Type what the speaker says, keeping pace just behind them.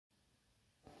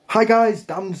Hi guys,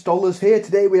 Dan's Dollars here.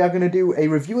 Today we are going to do a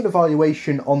review and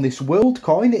evaluation on this world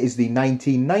coin. It is the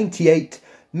 1998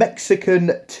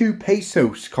 Mexican 2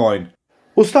 pesos coin.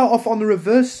 We'll start off on the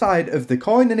reverse side of the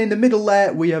coin, and in the middle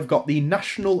there we have got the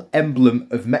national emblem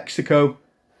of Mexico.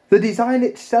 The design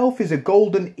itself is a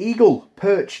golden eagle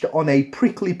perched on a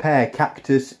prickly pear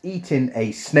cactus eating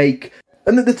a snake.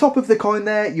 And at the top of the coin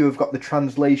there you have got the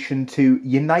translation to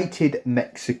United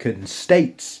Mexican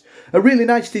States. A really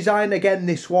nice design again,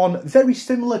 this one, very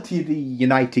similar to the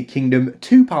United Kingdom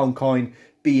 £2 coin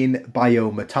being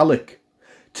biometallic.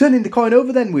 Turning the coin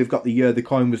over then, we've got the year the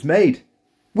coin was made,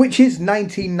 which is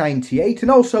 1998,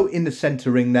 and also in the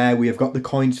centre ring there we have got the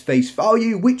coin's face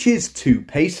value, which is 2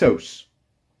 pesos.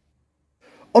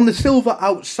 On the silver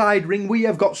outside ring we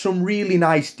have got some really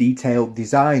nice detailed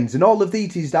designs, and all of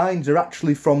these designs are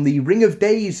actually from the Ring of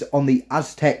Days on the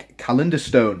Aztec calendar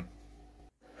stone.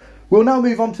 We'll now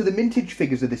move on to the mintage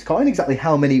figures of this coin, exactly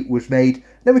how many it was made,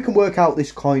 then we can work out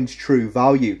this coin's true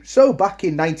value. So back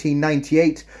in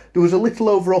 1998, there was a little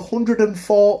over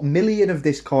 104 million of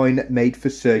this coin made for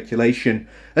circulation.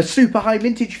 A super high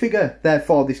mintage figure,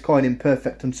 therefore this coin in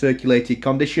perfect uncirculated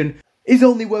condition is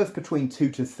only worth between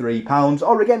 £2 to £3,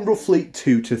 or again roughly $2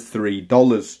 to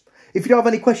 $3. If you do have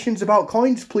any questions about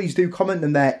coins, please do comment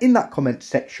them there in that comment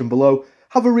section below.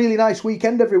 Have a really nice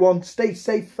weekend everyone, stay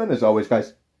safe, and as always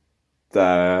guys,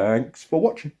 thanks for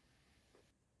watching.